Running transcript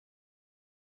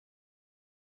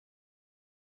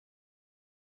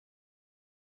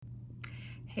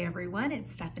Hey everyone,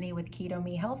 it's Stephanie with Keto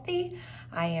Me Healthy.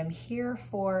 I am here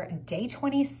for day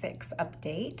 26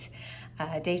 update.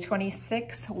 Day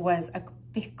 26 was a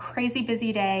crazy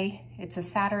busy day. It's a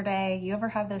Saturday. You ever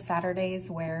have those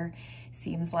Saturdays where it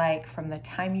seems like from the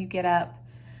time you get up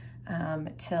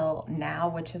till now,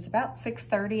 which is about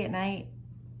 6:30 at night,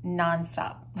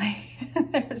 nonstop.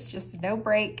 There's just no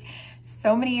break.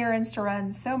 So many errands to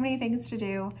run, so many things to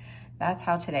do. That's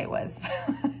how today was.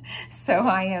 So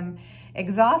I am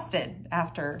exhausted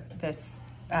after this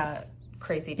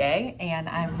crazy day and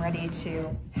I'm ready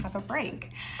to have a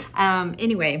break.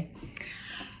 Anyway,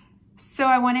 so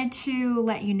I wanted to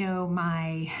let you know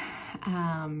my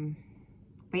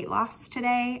weight loss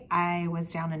today. I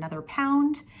was down another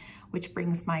pound, which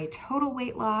brings my total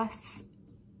weight loss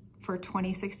for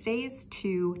 26 days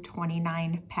to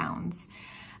 29 pounds.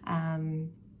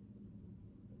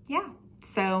 Yeah,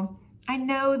 so I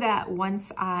know that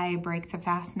once I break the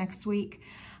fast next week,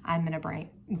 I'm gonna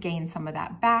gain some of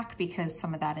that back because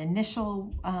some of that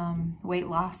initial weight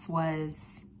loss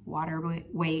was water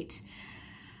weight.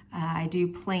 I do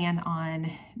plan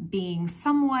on being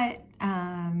somewhat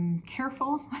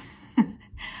careful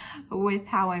with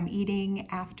how I'm eating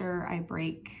after I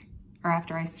break or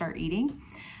after I start eating.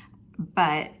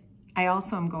 But I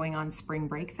also am going on spring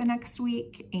break the next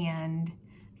week, and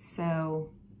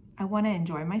so I want to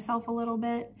enjoy myself a little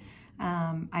bit.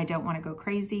 I don't want to go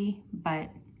crazy, but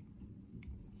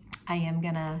I am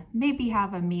gonna maybe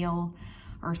have a meal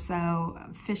or so.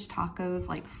 Fish tacos,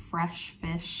 like fresh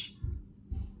fish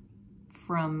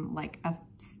from like a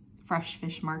fresh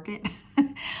fish market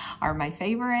are my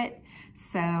favorite.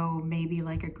 So maybe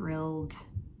like a grilled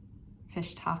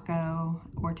fish taco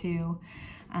or two.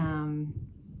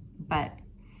 But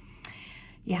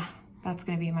yeah, that's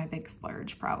gonna be my big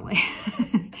splurge probably.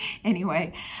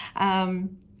 Anyway,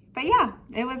 but yeah,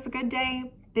 it was a good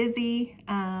day, busy,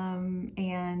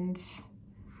 and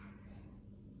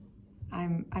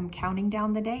I'm counting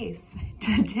down the days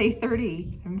to day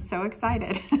 30. I'm so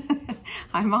excited.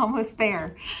 I'm almost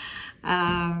there.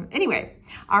 Anyway,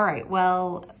 all right,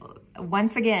 well,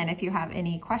 once again, if you have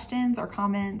any questions or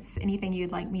comments, anything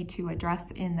you'd like me to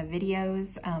address in the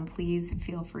videos, please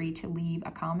feel free to leave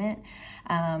a comment.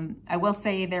 I will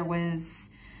say there was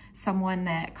someone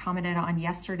that commented on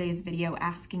yesterday's video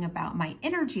asking about my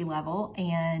energy level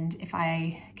and if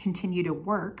I continue to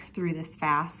work through this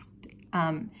fast.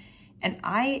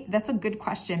 That's a good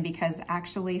question because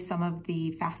actually some of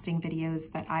the fasting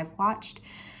videos that I've watched,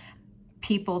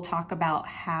 people talk about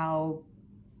how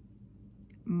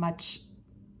much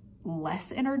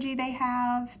less energy they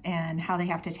have and how they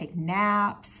have to take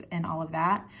naps and all of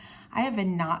that. I have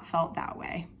not felt that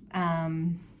way.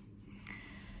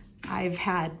 I've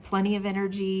had plenty of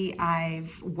energy.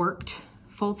 I've worked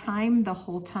full-time the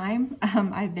whole time.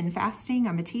 I've been fasting.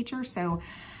 I'm a teacher, so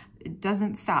it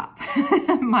doesn't stop.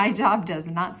 My job does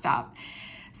not stop.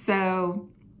 So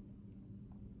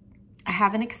I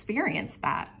haven't experienced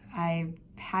that. I've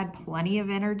had plenty of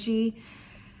energy.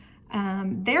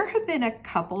 There have been a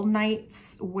couple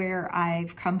nights where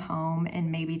I've come home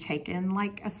and maybe taken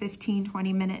like a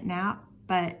 15-20 minute nap,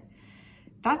 but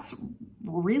that's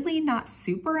really not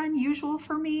super unusual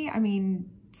for me. I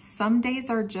mean, some days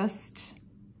are just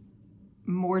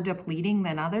more depleting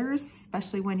than others,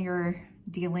 especially when you're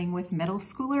dealing with middle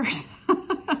schoolers.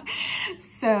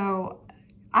 So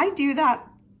I do that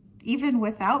even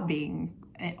without being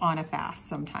on a fast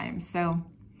sometimes. So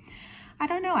I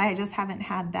don't know, I just haven't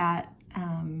had that,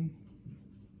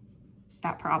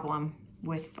 that problem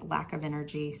with lack of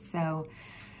energy. So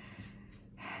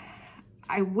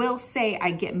I will say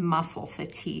I get muscle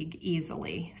fatigue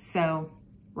easily. So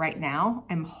right now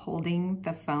I'm holding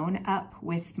the phone up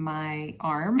with my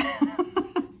arm,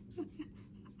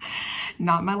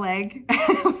 not my leg,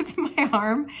 with my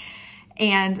arm,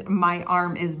 and my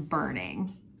arm is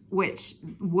burning, which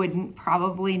wouldn't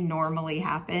probably normally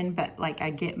happen, but like I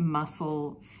get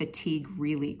muscle fatigue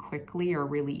really quickly or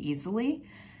really easily.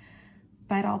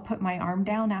 But I'll put my arm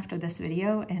down after this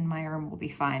video and my arm will be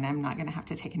fine. I'm not gonna have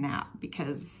to take a nap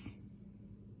because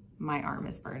my arm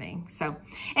is burning. So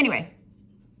anyway,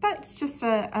 that's just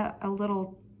a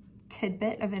little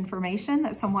tidbit of information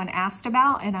that someone asked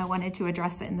about and I wanted to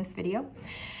address it in this video.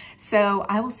 So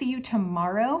I will see you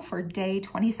tomorrow for day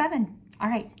 27. All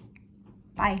right,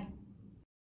 bye.